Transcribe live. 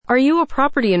Are you a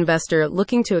property investor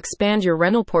looking to expand your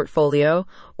rental portfolio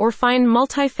or find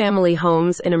multifamily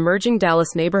homes in emerging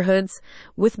Dallas neighborhoods?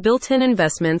 With built-in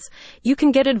investments, you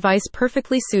can get advice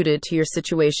perfectly suited to your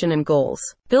situation and goals.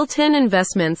 Built-in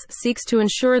investments seeks to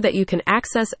ensure that you can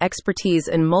access expertise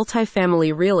in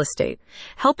multifamily real estate,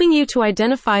 helping you to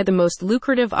identify the most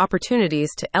lucrative opportunities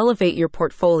to elevate your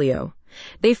portfolio.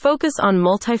 They focus on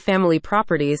multifamily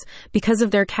properties because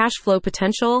of their cash flow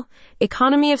potential,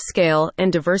 economy of scale,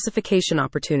 and diversification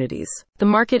opportunities. The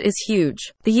market is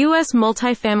huge. The U.S.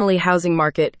 multifamily housing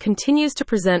market continues to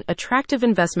present attractive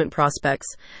investment prospects,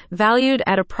 valued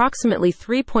at approximately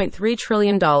 $3.3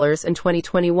 trillion in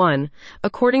 2021,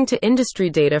 according to industry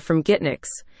data from Gitnix.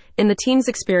 In the team's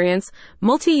experience,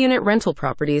 multi-unit rental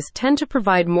properties tend to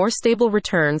provide more stable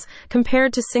returns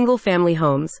compared to single-family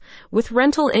homes. With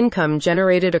rental income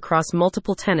generated across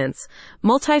multiple tenants,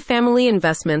 multifamily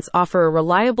investments offer a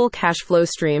reliable cash flow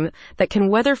stream that can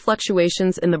weather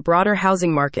fluctuations in the broader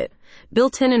housing market.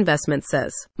 Built-in investment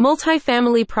says.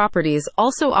 Multifamily properties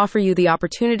also offer you the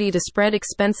opportunity to spread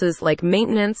expenses like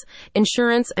maintenance,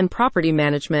 insurance, and property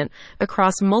management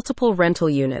across multiple rental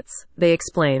units, they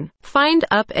explain. Find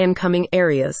up-and-coming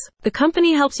areas. The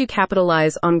company helps you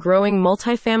capitalize on growing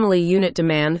multifamily unit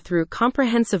demand through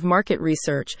comprehensive market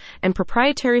research and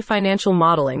proprietary financial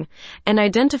modeling, and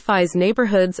identifies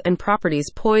neighborhoods and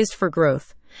properties poised for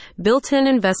growth. Built-in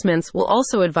investments will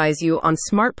also advise you on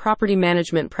smart property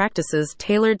management practices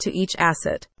tailored to each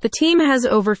asset. The team has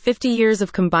over 50 years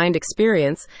of combined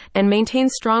experience and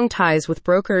maintains strong ties with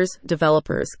brokers,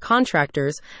 developers,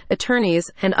 contractors, attorneys,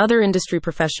 and other industry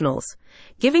professionals,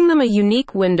 giving them a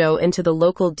unique window into the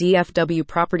local DFW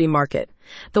property market.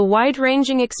 The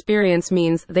wide-ranging experience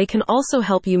means they can also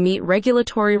help you meet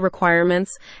regulatory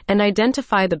requirements and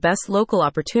identify the best local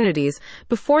opportunities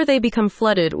before they become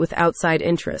flooded with outside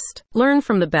interest. Learn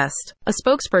from the best. A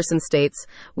spokesperson states,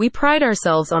 "We pride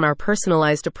ourselves on our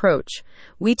personalized approach.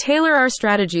 We tailor our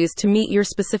strategies to meet your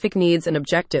specific needs and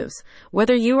objectives,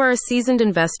 whether you are a seasoned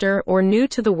investor or new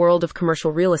to the world of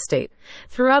commercial real estate.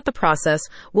 Throughout the process,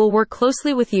 we'll work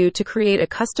closely with you to create a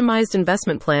customized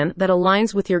investment plan that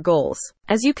aligns with your goals."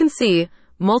 As you can see,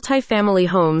 multifamily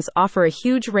homes offer a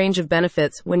huge range of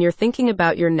benefits when you're thinking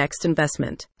about your next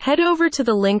investment. Head over to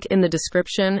the link in the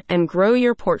description and grow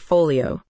your portfolio.